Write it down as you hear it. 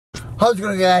How's it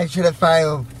going, guys? Should I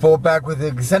finally fall back with the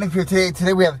exciting for you today?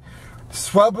 Today we have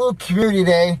Swablu Community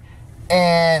Day,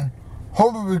 and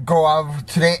hopefully we go out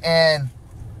today. And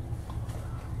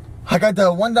I got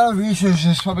the $1 research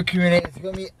in Swablu Community. It's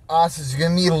gonna be awesome. It's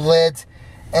gonna be lit.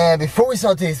 And before we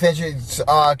start today's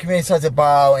adventure, community starts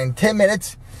about in 10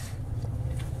 minutes.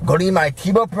 I'm gonna eat my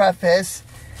T-bone breakfast,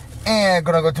 and I'm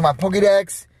gonna go to my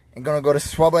Pokédex. I'm gonna go to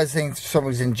Swablu. I think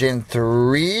somebody's in Gen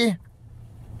 3.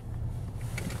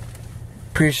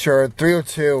 Pretty sure 3 or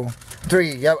 2.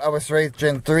 3, yep, I was right,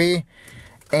 Gen 3.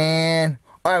 And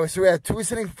alright, so we have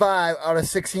 275 out of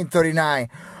 1639.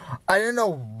 I don't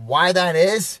know why that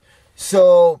is.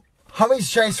 So how many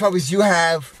shiny Swablu's you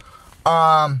have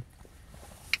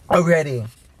already?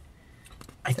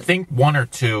 I think 1 or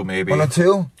 2 maybe. 1 or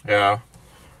 2? Yeah.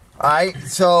 Alright,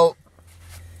 so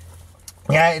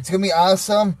yeah, it's gonna be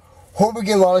awesome. Hope we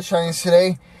get a lot of shinies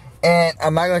today. And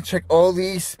I'm not going to check all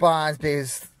these spawns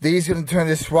because these are going to turn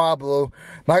to Swablu.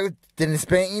 Michael didn't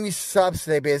spend any subs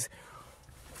today because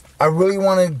I really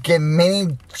want to get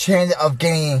many chances of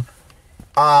getting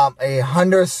a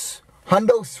hundo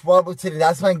Swablu today.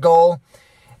 That's my goal.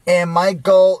 And my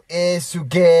goal is to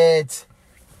get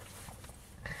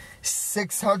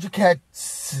 600 catch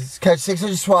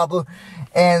 600 Swablu.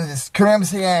 And currently I'm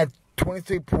sitting at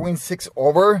 23.6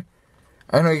 over.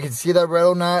 I don't know if you can see that red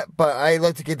or not, but I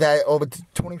like to get that over to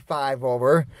 25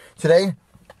 over today.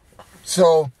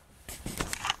 So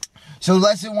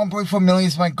less than 1.4 million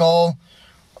is my goal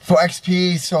for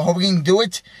XP. So I hope we can do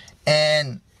it.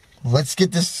 And let's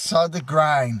get this on the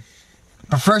grind.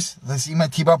 But first, let's eat my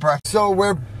T-bone breakfast. So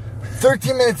we're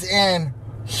 13 minutes in.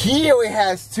 He already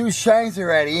has 2 shines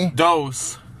already.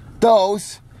 Those.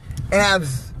 And I have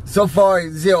so far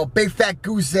 0. Big fat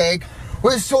goose egg,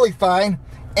 which is totally fine.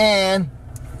 And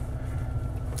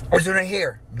is it right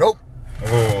here? Nope.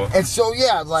 Oh. And so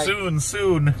yeah, like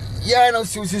soon. Yeah, I know,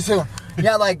 soon.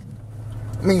 Yeah, like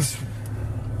I mean,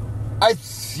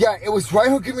 it was Right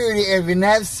Hook Community. And if you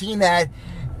haven't seen that,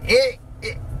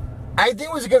 I think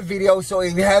it was a good video. So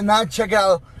if you have not checked it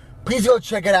out, please go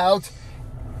check it out.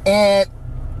 And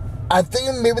I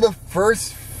think maybe the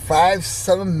first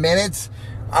 5-7 minutes,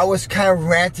 I was kind of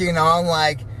ranting on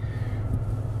like.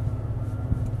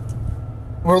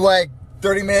 We're like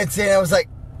 30 minutes in, I was like,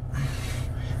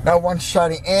 not one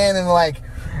shiny in, and like,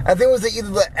 I think it was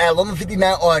either at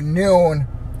 11:59 or at noon,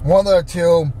 1 or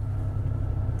 2,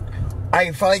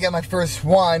 I finally got my first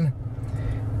one,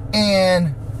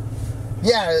 and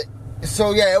yeah,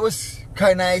 so yeah, it was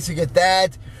kind of nice to get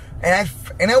that, and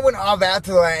I went off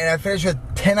after that, and I finished with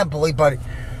 10, I believe, but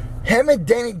him and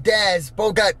Danny Daz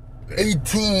both got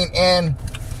 18, and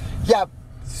yeah,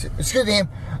 excuse me,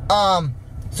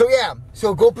 so yeah,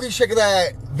 so go please check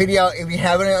that video out if you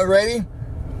haven't already.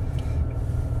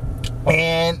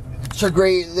 And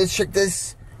let's check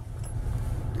this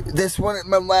one,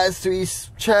 my last 3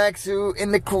 checks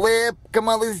in the clip. Come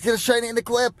on, let's get a shiny in the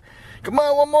clip. Come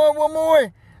on, one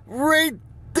more. Right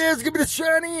there's gonna be the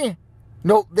shiny.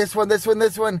 Nope, this one.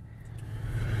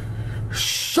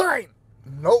 Shine.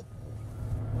 Nope.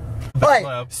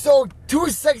 Alright, so 2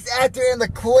 seconds after in the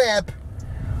clip,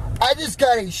 I just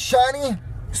got a shiny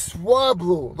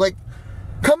Swablu. Like,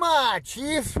 come on,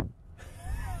 Chief.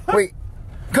 Wait,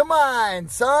 come on,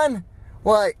 son.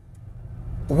 What?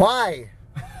 Why?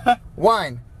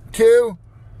 1, 2,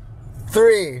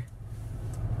 3.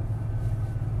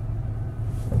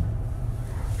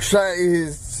 Shot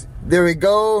is there. We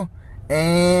go.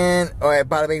 And alright,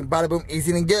 bada bing, bada boom,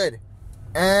 easy and good.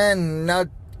 And not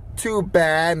too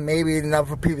bad. Maybe enough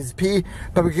for PvP,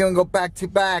 but we can go back to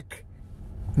back.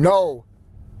 No.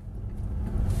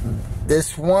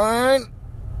 This one.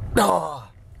 Oh.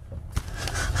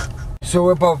 So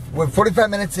we're 45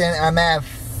 minutes in. I'm at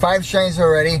 5 shines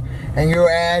already, and you're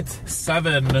at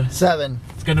 7. 7.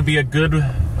 It's gonna be a good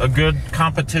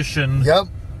competition. Yep.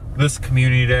 This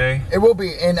community day. It will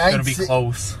be, and it's gonna be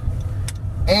close.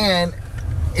 And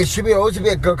it should be always be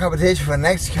a good competition for the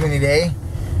next community day.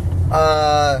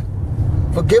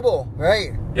 For Gibble,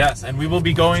 right? Yes, and we will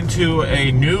be going to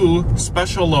a new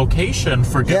special location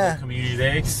for Gibble Community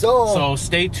Day. So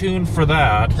stay tuned for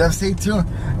that. Just stay tuned.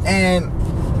 And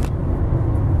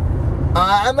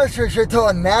I'm not sure should I tell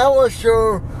them now or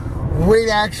should we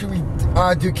actually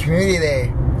do Community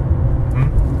Day?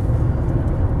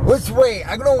 Let's wait.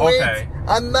 I'm gonna wait. Okay.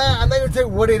 I'm not gonna tell you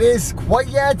what it is quite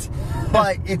yet,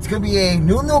 but it's gonna be a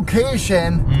new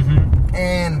location,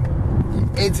 and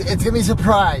it's gonna be a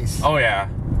surprise. Oh yeah.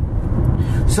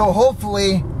 So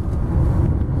hopefully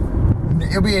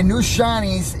it'll be a new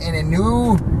shinies and a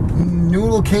new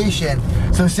location.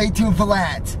 So stay tuned for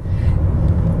that.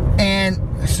 And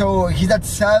so he's at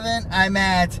 7, I'm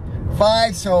at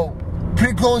 5, so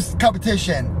pretty close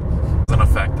competition. Doesn't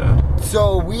affect it.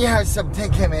 So we have some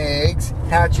 10 cam eggs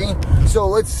hatching. So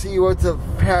let's see what's the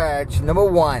hatch. Number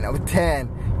 1 of 10.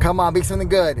 Come on, be something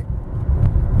good.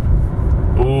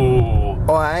 Ooh.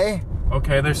 Alright.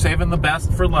 Okay, they're saving the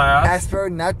best for last. Asper,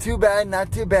 not too bad,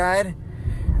 not too bad.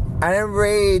 I didn't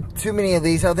raid too many of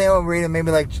these. I think I'll raid them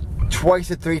maybe like twice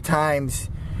or 3 times.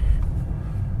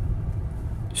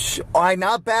 Alright,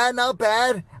 not bad, not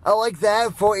bad. I like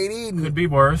that. 480. Could be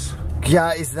worse.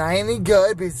 Yeah, it's not any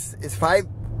good, but it's 500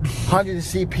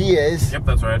 CP is. Yep,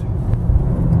 that's right.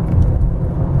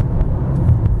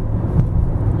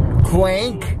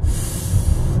 Clank.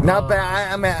 Not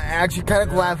bad. I'm actually kind of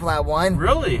glad for that one.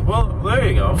 Really? Well, there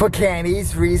you go. For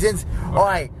candies reasons. Okay.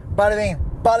 Alright, bada bing,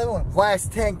 bada boom.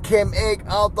 Last 10 cam egg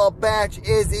out the batch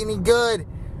is any good.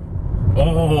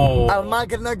 Oh. I'm not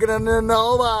gonna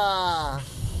know.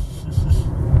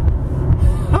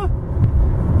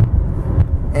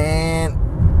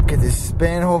 And get this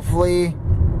spin, hopefully.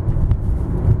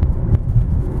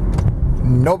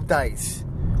 Nope, dice.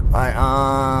 Alright,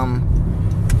 I'm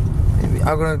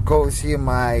gonna go see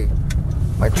my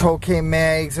troll cam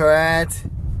eggs are at.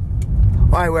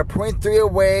 Alright, we're 0.3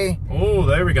 away. Oh,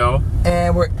 there we go.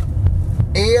 And we're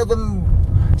 8 of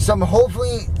them. Some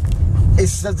hopefully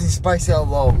it's something spicy out of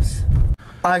those.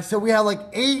 Alright, so we have like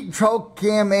 8 troll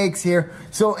cam eggs here.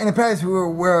 So in the past we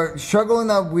were struggling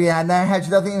up. We had not hatched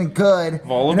nothing good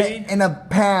Wallaby? in the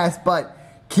past, but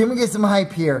can we get some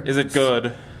hype here? Is it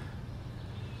good?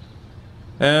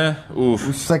 Oof.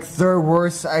 It's like 3rd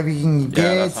worst I can get.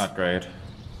 Yeah, that's not great.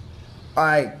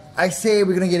 Alright, I say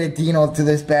we're gonna get a Dino to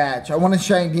this batch. I want a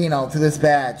shiny Dino to this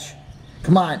batch.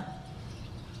 Come on.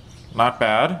 Not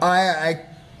bad.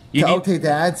 I'll take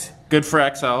that. Good for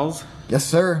XLs. Yes,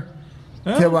 sir.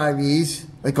 Kill IVs,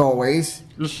 like always.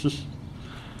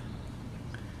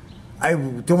 I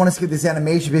don't want to skip this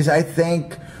animation because I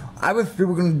think we're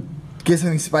gonna get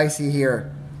something spicy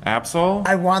here. Absol?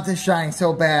 I want this shine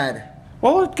so bad.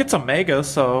 Well, it gets a mega,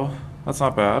 so that's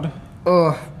not bad.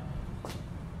 Ugh.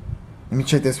 Let me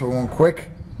check this one quick.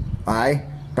 Alright,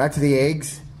 back to the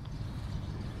eggs.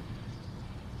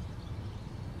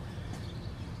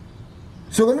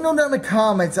 So let me know down in the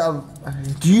comments of,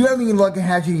 do you have any luck in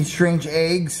hatching these strange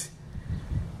eggs?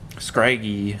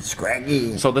 Scraggy.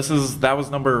 Scraggy. So that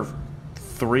was number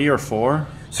 3 or 4?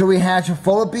 So we hatch a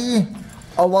Philippi,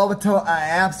 a Lavato,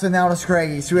 Apps, and now a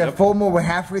Scraggy. So we have 4 more. We're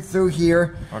halfway through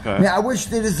here. Okay. Now I wish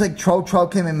they just like troll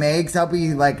came and eggs. That'll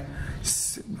be like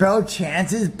better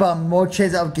chances, but more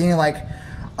chances of getting like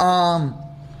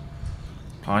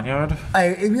Ponyard?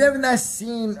 If you haven't not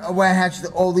seen where I hatched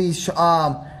all these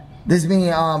this many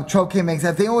troll came eggs,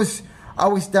 I think I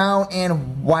was down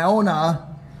in Wyona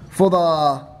for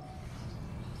the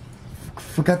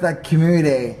forgot that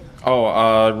community.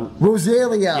 Oh,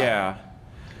 Rosalia. Yeah.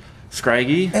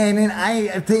 Scraggy? And then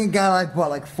I think got like what,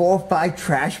 like 4 or 5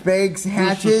 trash bags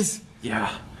hatches.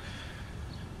 Yeah.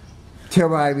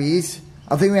 Terrible IVs.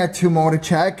 I think we had 2 more to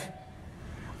check.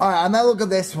 Alright, I'm not looking at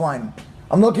this one.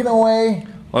 I'm looking away.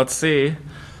 Let's see.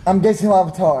 I'm guessing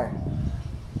Lavatar.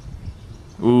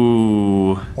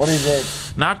 Ooh. What is it?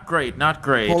 Not great, not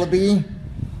great. Polar B?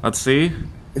 Let's see.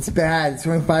 It's bad. It's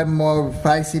only 5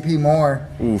 CP more.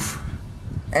 Oof.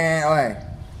 And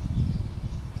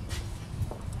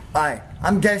alright,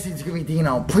 I'm guessing it's gonna be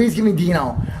Dino. Please give me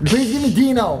Dino. Please give me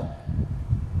Dino.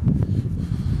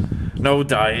 No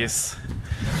dice.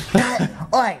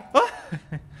 Alright.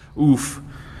 Oof.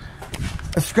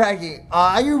 Scraggy,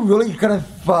 are you really gonna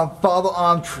follow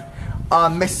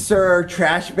Mr.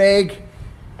 Trashbag?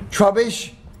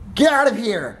 Trubbish? Get out of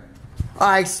here!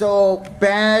 Alright, so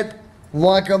bad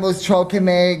luck on those Trollkin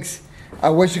eggs. I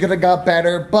wish I could have got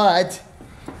better, but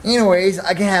anyways,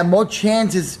 I can have more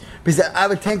chances because I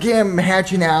have a 10K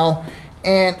hatching now.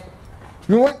 And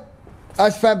you know what?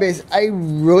 As fan base, I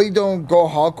really don't go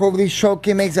hardcore with these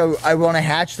Trollkin eggs. I want to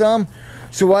hatch them.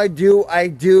 So what I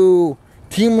do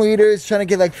team leaders trying to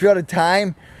get like 3 at a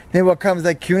time. Then what comes,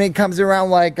 like Cuny comes around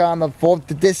like on the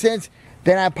 4th distance.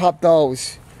 Then I pop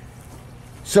those.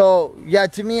 So yeah,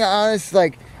 to me, honest,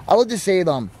 like I will just save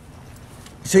them.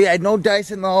 So yeah, no dice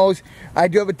in those. I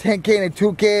do have a 10K and a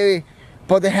 2K,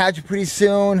 but they hatch pretty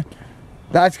soon.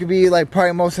 That's gonna be like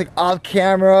probably most like off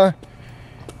camera.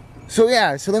 So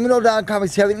yeah, so let me know down in the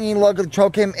comments if you have any luck with the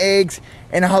Trollkin eggs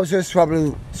and how's your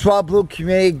Swablu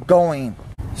Community going.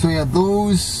 So yeah,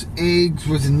 those eggs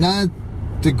was not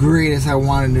the greatest I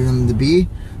wanted them to be,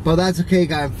 but that's okay.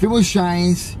 Got a few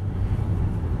shines.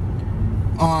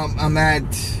 I'm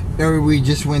at where we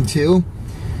just went to,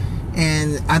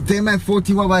 and I think I'm at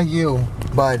 14. What about you,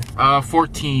 bud?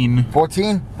 14.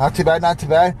 14? Not too bad, not too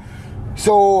bad.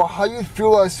 So, how you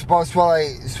feel about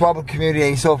Swablu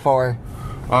Community so far?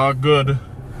 Good.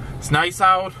 It's nice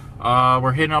out.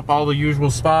 We're hitting up all the usual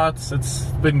spots. It's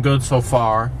been good so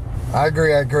far. I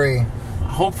agree.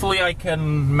 Hopefully I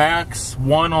can max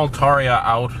 1 Altaria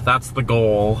out. That's the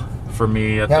goal for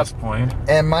me at this point.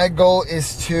 And my goal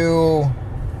is to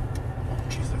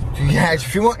hatch a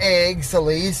few more eggs at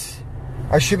least.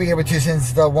 I should be able to,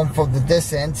 since the one from the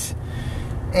distance.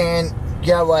 And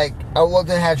yeah, like, I would love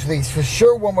to hatch at least for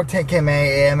sure one more 10k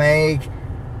egg.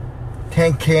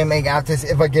 10k egg after this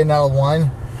if I get another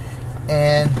one.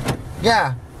 And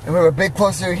yeah, and we're a bit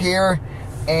closer here.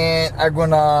 And I'm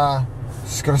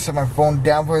just gonna set my phone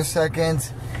down for a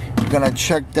second. I'm gonna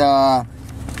check the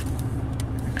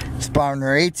spawn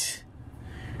rate.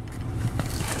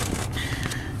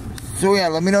 So yeah,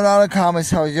 let me know down in the comments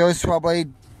how your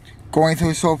Swablu going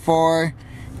through so far.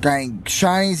 Got any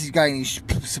shinies? You got any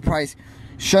surprise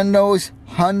shundos,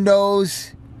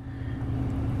 hundos?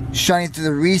 Shining through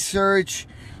the research,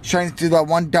 shining through that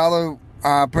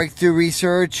 $1 breakthrough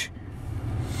research.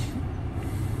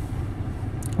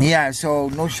 Yeah, so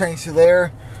no shinies through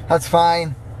there. That's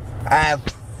fine. I have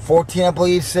 14, I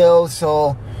believe, still.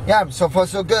 So yeah, so far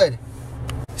so good.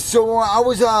 So I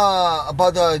was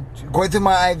about to going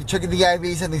through checking the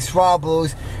IVs and the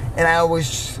Swablus, and I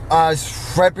was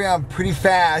swiping on pretty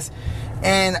fast,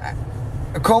 and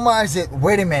I called my eyes.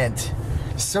 Wait a minute,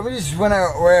 somebody just went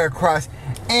right across,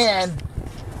 and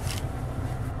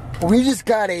we just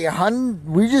got a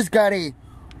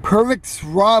perfect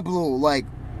Swablu, like,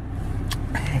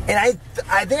 and I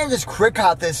think I just quick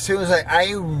caught this too. It was like I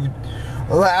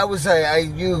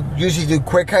usually do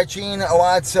quick catching a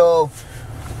lot, so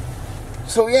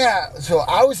yeah, so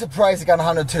I was surprised I got a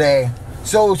Hundo today.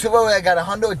 So far I got a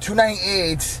Hundo at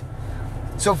 298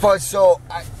 so far. So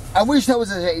I wish that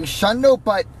was a Shundo,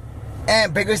 but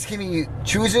and bigger skinny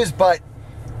choosers, but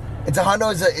it's a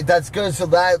Hundo. That's good. So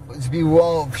that would be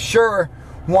sure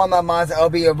one of my mods I'll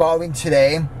be evolving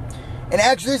today. And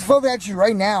actually, let's evolve actually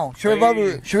right now. Should we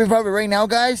evolve it right now,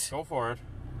 guys? Go for it.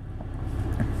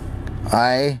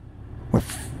 And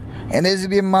this will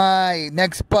be my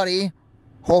next buddy.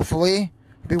 Hopefully,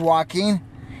 be walking,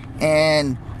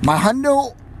 and my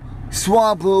Hundo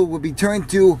Swablu will be turned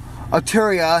to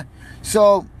Altaria.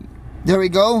 So there we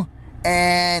go,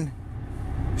 and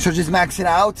so just max it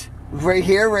out right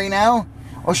here, right now.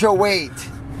 Or should I wait?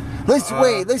 Let's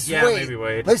wait. Let's wait. Maybe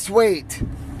wait. Let's wait.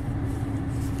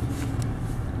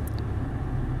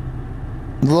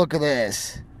 Look at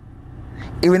this.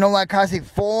 Even though that cost me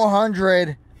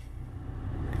 400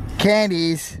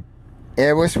 candies,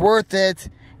 it was worth it.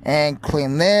 And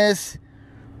clean this,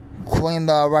 clean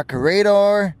the rocket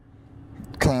radar,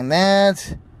 clean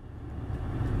that,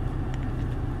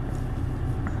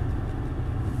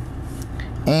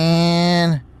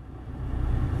 and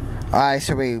alright,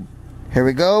 so here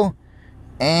we go,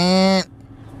 and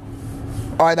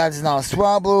alright, that's now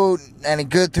Swablu, any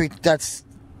good, that's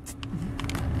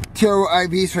 2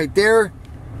 IVs right there.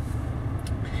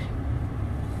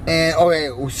 And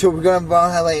okay, so we're gonna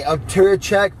have like a Altaria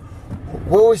check.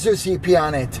 What was your CP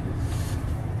on it?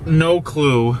 No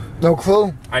clue. No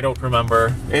clue? I don't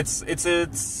remember. It's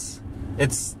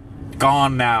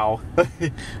gone now.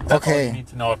 That's all you need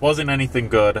to know. It wasn't anything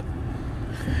good.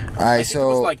 Alright, so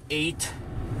it was like 8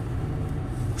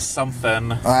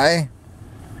 something. Alright.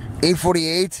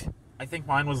 848. I think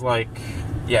mine was like,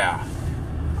 yeah.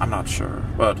 I'm not sure.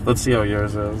 But let's see how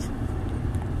yours is.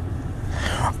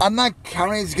 I'm not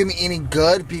counting it's gonna be any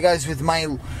good because with my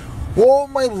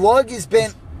luck has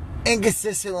been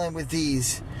inconsistent with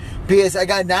these. Because I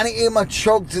got 98 my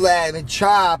choke to that and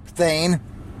chop thing.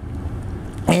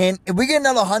 And if we get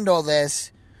another Hundo of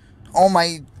this, oh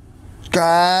my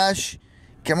gosh.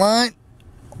 Come on.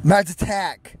 Max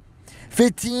attack.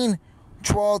 15,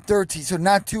 12, 13. So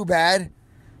not too bad.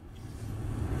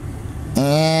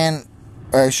 And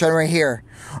shut it right here.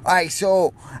 Alright,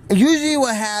 so usually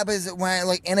what happens when I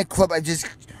like in a clip, I just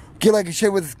get like a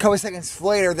shit with a couple seconds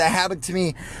later. That happened to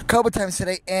me a couple times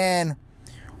today, and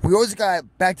we always got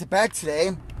back-to-back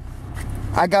today.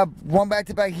 I got one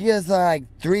back-to-back. He has like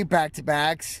 3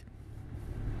 back-to-backs,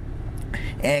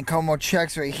 and a couple more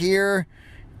checks right here.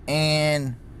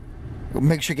 And we'll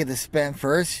make sure to get the spin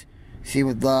first. See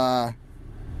what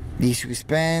these 2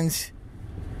 spins.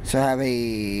 So I have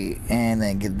and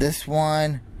then get this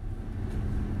one.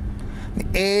 The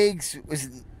eggs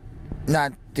was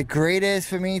not the greatest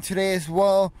for me today as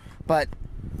well, but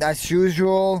that's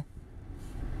usual.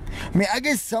 I mean, I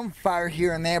get some fire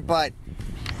here and there, but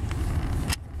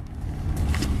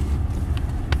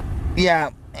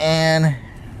yeah, and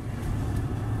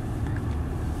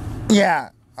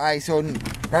yeah. Alright, so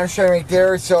not a shiny right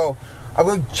there. So I'm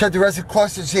going to check the rest of the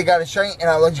cluster to see I got a shiny, and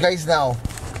I'll let you guys know.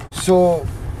 So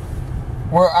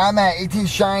where I'm at 18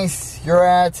 shinies, you're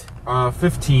at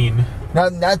 15.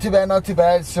 Not too bad, not too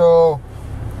bad. So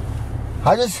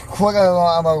I just click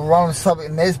on a random sub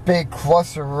in this big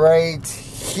cluster right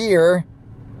here.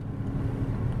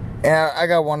 And I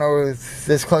got one over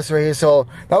this cluster right here, so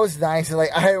that was nice. And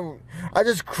like I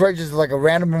just clicked just like a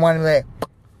random one, like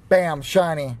bam,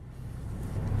 shiny.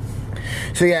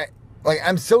 So yeah, like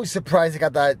I'm so surprised I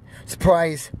got that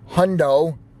surprise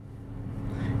hundo.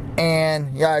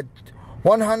 And yeah,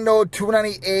 one hundo,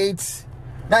 298,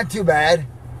 not too bad.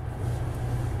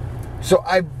 So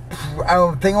I'm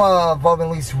thinking about evolving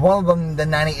at least one of them, the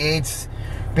 98s.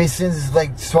 Basically, it's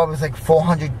like Swab is like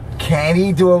 400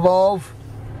 candy to evolve.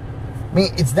 I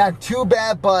mean, it's not too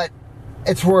bad, but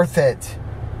it's worth it.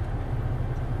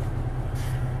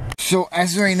 So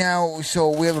as of right now, so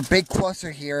we have a big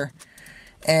cluster here,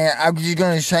 and I'm just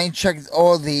gonna shine check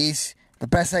all of these the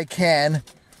best I can.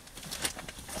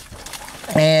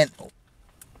 And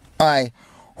alright,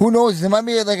 who knows? There might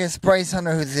be like a surprise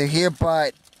hunter who's here,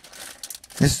 but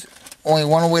there's only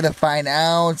one way to find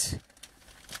out.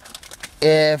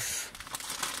 If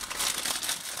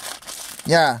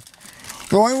yeah.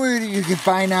 The only way you can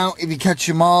find out if you catch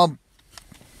them all,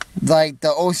 like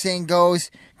the old saying goes,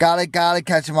 gotta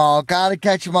catch them all,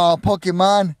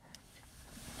 Pokemon.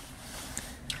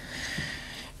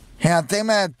 And I think I'm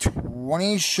at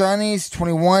 20 shinies,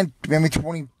 21, maybe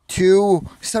 22,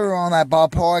 somewhere around that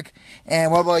ballpark.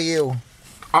 And what about you?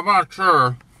 I'm not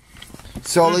sure.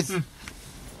 So let's.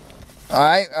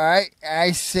 Alright.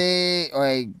 I say,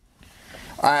 like,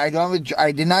 I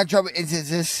did not drop it into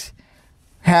this.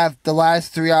 Have the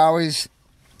last 3 hours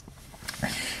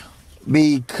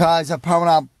because I probably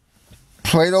not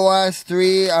play the last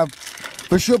 3. I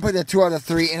for sure played the 2 out of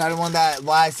 3, and I don't want that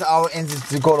last hour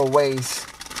to go to waste.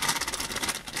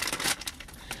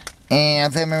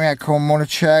 And I think maybe I can motor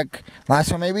check last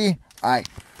one maybe. Alright,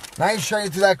 nice shiny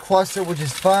through that cluster, which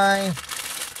is fine.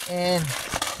 And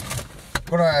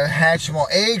gonna hatch some more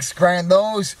eggs, grind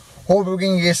those. Hopefully we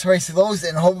can get spicy those,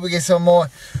 and hopefully we get some more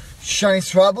shiny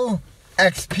Swablu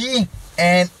XP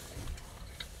and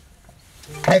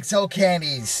XL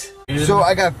candies. So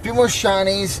I got a few more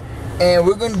shinies, and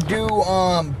we're gonna do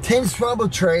 10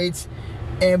 Swablu trades,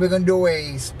 and we're gonna do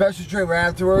a special trade right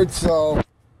afterwards. So I'm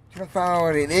gonna find out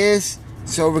what it is.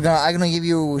 So I'm gonna give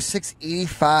you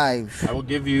 685. I will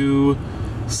give you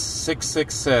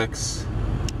 666.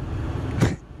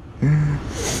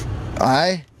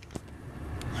 Alright.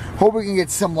 Hope we can get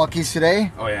some luckies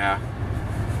today. Oh yeah.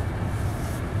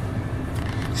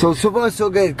 So far so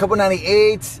good. A couple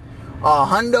 98s.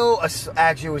 Hundo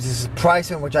actually was a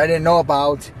surprise one which I didn't know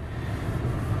about.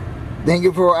 Thank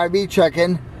you for IB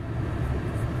checking.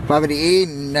 588,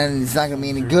 and then it's not gonna be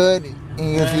any good.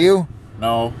 Any good for you?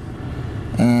 No.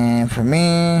 And for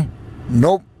me,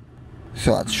 nope.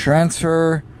 So let's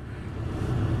transfer.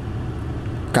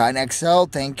 Got an XL,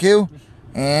 thank you.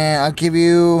 And I'll give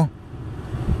you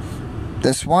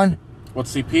this one.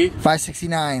 What's CP?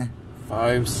 569.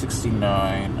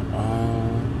 569.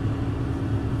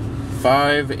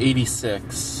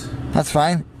 586. That's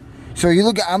fine. So you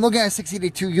look at, I'm looking at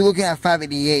 682. You're looking at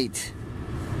 588.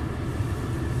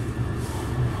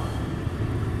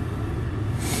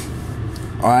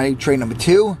 All right, trade number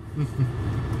 2.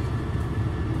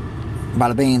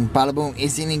 Bada bing, bada boom.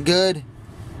 Is it any good?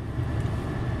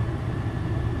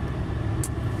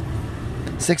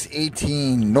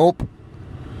 618. Nope.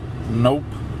 Nope.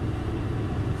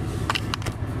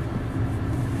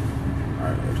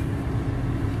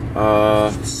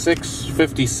 Alright.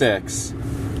 656.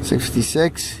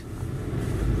 66.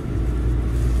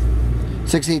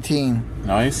 618.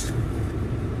 Nice.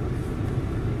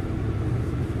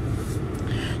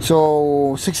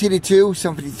 So 682,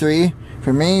 753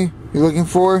 for me. You're looking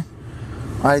for.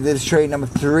 Alright, this is trade number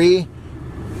 3.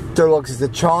 Third looks is the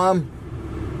charm.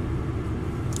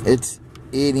 It's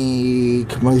 80.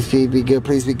 Come on, please be good.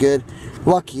 Please be good.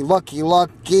 Lucky, lucky,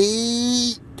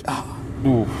 lucky. Oh.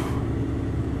 Ooh.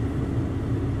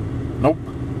 Nope.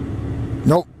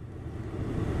 Nope.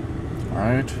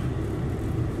 Alright.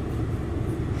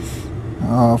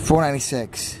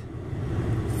 496.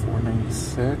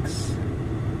 496.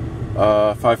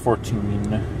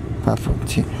 514.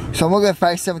 514. So I'm looking at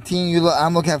 517.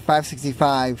 I'm looking at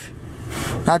 565.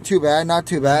 Not too bad. Not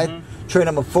too bad. Trade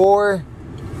number 4.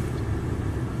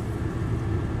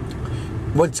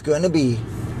 What's gonna be?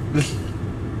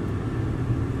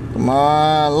 Come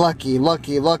on, lucky,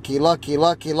 lucky, lucky, lucky,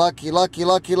 lucky, lucky, lucky,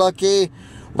 lucky, lucky,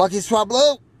 lucky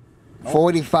Swablu.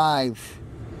 45.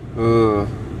 Ugh.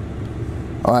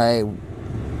 Alright,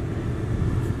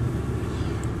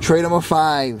 Trade number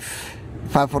 5.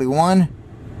 541.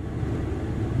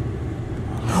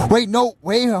 Wait, no.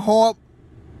 Wait, hold up.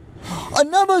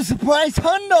 Another surprise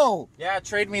hundo. Yeah,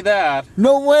 trade me that.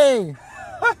 No way.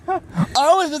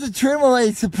 I was with the trade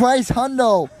away. Surprise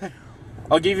hundo.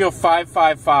 I'll give you a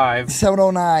 555.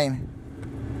 709.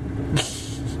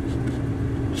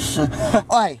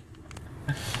 Alright.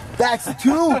 That's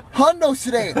 2 hundos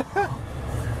today.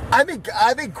 I've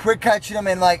been quick catching them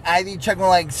and like I've been checking them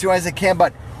like as soon as I can,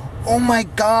 but oh my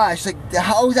gosh, like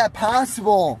how is that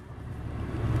possible?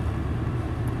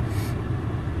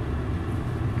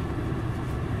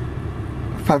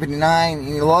 $5.59,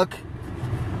 any luck?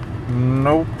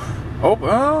 Nope.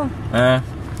 Oh,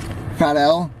 Fat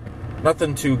L.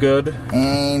 Nothing too good.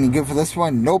 And you good for this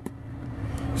one? Nope.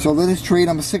 So let us trade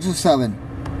number 6 or 7.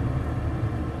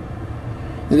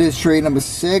 It is trade number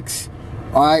 6.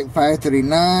 Alright,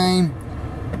 539.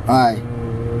 Alright.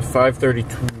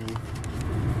 532.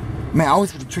 Man, I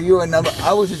was gonna trade you another.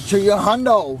 I was gonna trade you a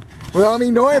hundo without me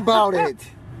knowing about it.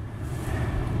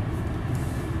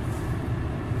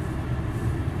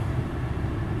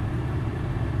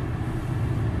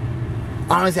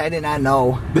 Honestly, I did not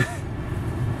know.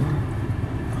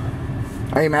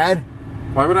 Are you mad?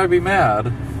 Why would I be mad? I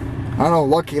don't know.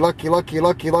 Lucky. Oh,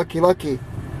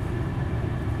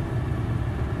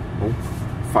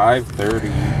 530.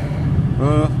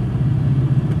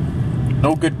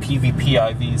 No good PvP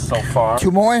IVs so far. 2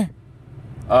 more?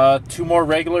 2 more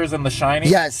regulars and the shiny?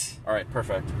 Yes. Alright,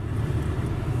 perfect.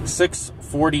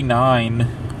 649.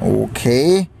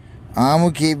 Okay. I'm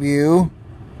gonna give you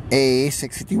a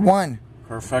 651.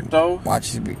 Perfecto.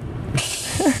 Watch this be.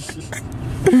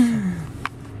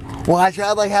 Watch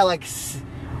out like how like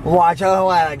watch out how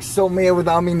I like so many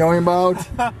without me knowing about.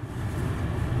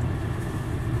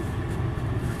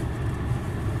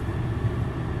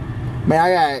 Man,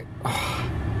 I got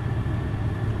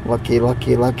lucky.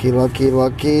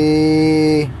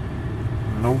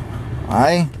 Nope.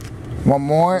 Alright. One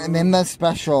more and then the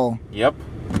special. Yep.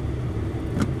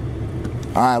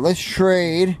 Alright, let's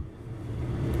trade.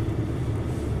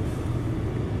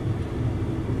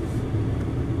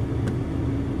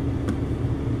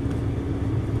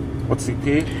 What's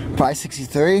CP?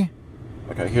 563.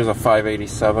 Okay, here's a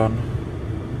 587.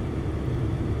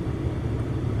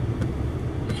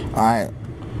 Alright.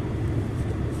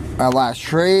 Our last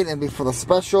trade and before the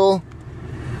special.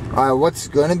 Alright, what's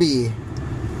gonna be?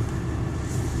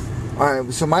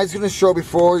 Alright, so mine's gonna show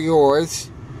before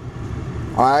yours.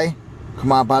 Alright.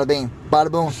 Come on, bada bing, bada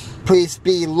boom. Please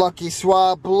be lucky,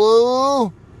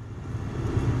 Swablu.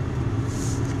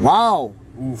 Wow.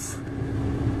 Oof.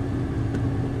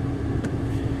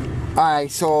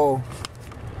 Alright, so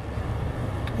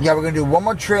yeah, we're gonna do one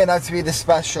more trade and that's gonna be the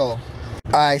special.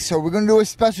 Alright, so we're gonna do a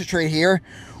special trade here.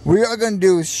 We are gonna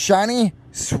do shiny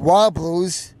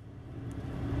Swablus.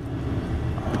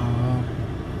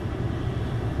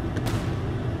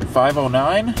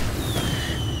 509.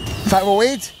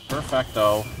 508.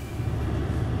 Perfecto.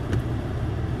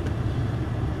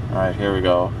 Alright, here we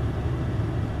go.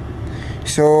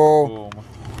 So, boom.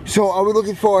 So are we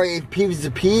looking for a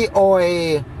PvP or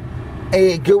a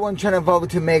good one trying to evolve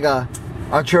to Mega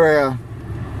Archeria?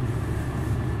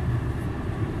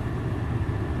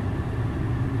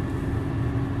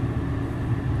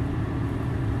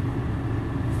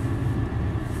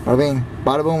 Bada bing,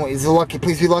 bada boom. Is it lucky?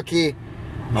 Please be lucky.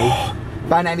 Nope.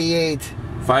 598.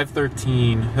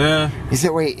 513. Is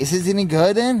it, wait, is this any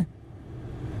good then?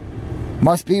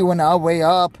 Must be when I'll way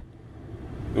up.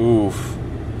 Oof.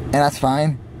 And that's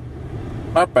fine.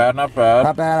 Not bad, not bad.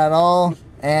 Not bad at all.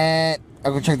 And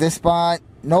I'll go check this spot.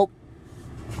 Nope.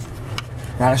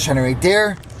 Not a shiny right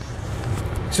there.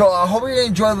 So I hope you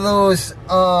enjoy those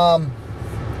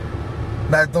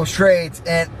trades.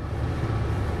 And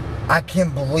I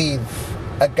can't believe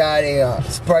I got a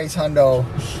Spice Hundo.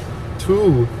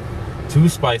 Two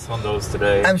Spice Hundos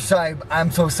today. I'm sorry.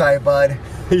 I'm so sorry, bud.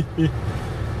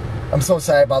 I'm so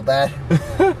sorry about that.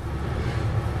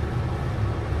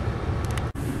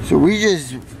 So we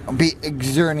just beat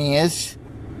Xerneas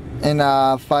in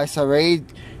 5-star raid.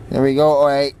 There we go.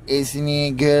 Alright, is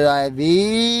any good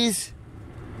IVs?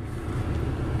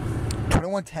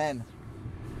 2110.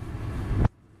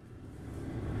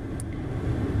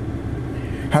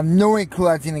 I have no clue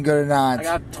that's any good or not. I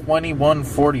got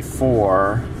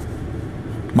 2144.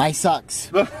 Mine sucks.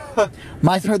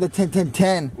 Mine's heard the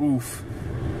 10-10-10. Oof.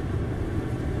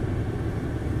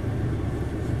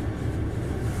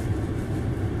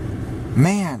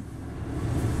 Man.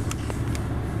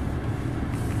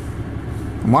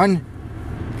 One.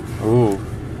 Ooh.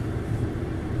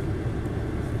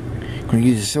 Gonna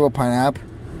use a silver pineapple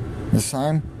this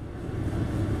time.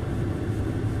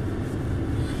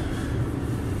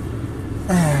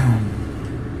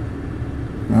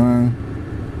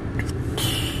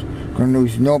 Gonna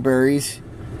lose no berries.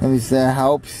 At least that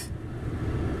helps.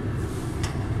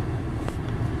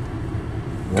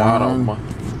 Got him.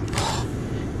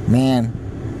 Man.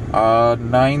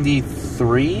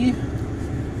 93?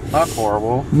 Not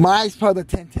horrible. Mine's probably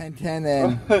 10-10-10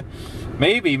 then.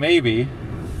 Maybe.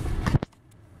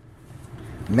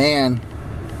 Man.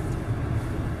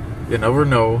 You never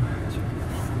know.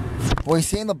 Boy, you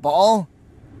seeing the ball?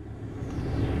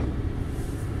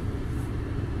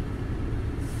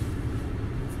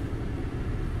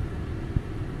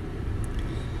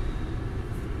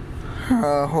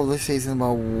 Hold this season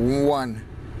about 1,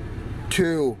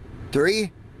 2,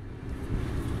 3.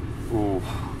 Ooh.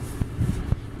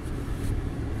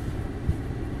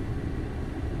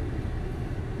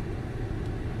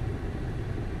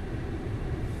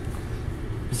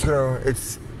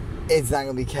 It's not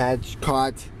gonna be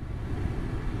caught.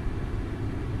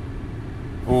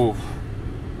 Ooh.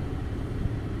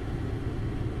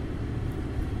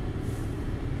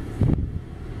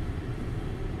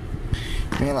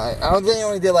 Man, I don't think I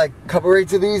only did like a couple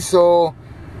rates of these, so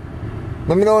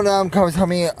let me know in the comments how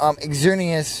many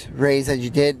exerneous rates that you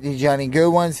did. Did you have any good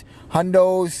ones?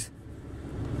 Hundos.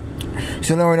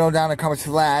 So let me know down in the comments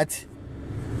for that.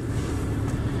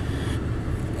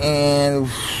 And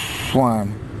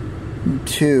 1,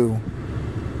 2.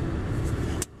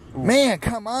 Man,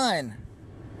 come on.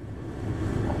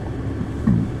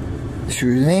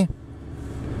 Excuse me.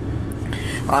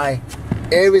 Alright.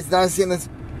 If it's not seeing this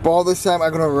ball this time,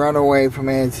 I'm gonna run away from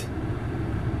it.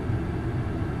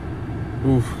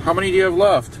 Oof. How many do you have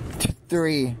left?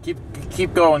 3.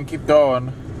 Keep going. He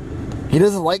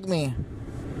doesn't like me.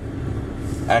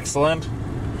 Excellent.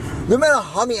 No matter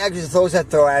how many extra throws I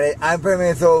throw at it, I'm probably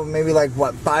gonna throw maybe like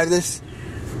what, 5 of this.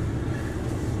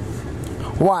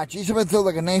 Watch, each of them throw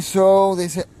like a nice throw. They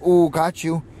say, "Ooh, got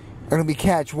you." They're gonna be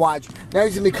catch. Watch, now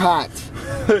he's gonna be caught.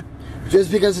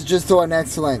 Just because it's just throwing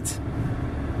excellent.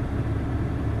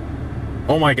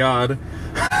 Oh my God.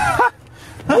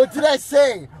 What did I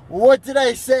say? What did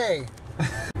I say?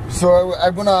 So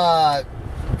I'm gonna.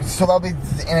 So that'll be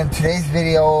in today's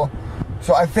video.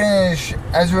 So I finished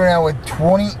as we're now with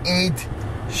 28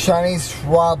 shiny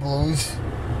Swablus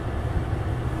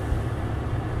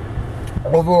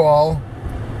overall.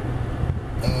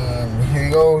 And here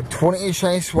you go, 28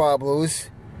 shiny Swablus,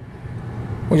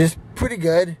 which is pretty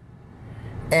good.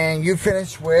 And you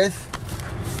finished with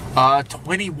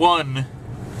 21.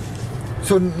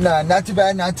 So nah, not too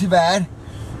bad, not too bad.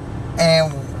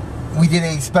 And we did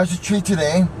a special treat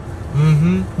today.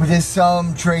 We did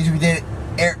some trades. We did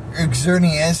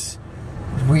Exerneous.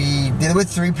 We did it with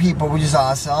 3 people, which is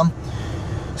awesome.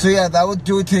 So yeah, that will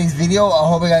do it today's video. I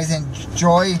hope you guys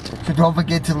enjoy. So don't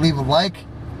forget to leave a like,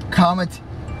 comment,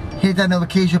 hit that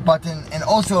notification button, and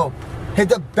also hit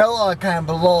the bell icon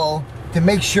below to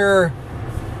make sure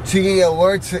to get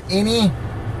alerts for any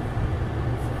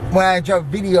when I drop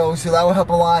videos. So that will help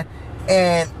a lot.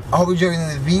 And I hope you enjoyed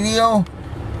the video.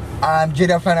 I'm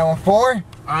JDF5914.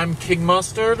 I'm King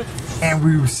Mustard. And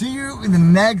we will see you in the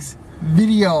next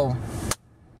video.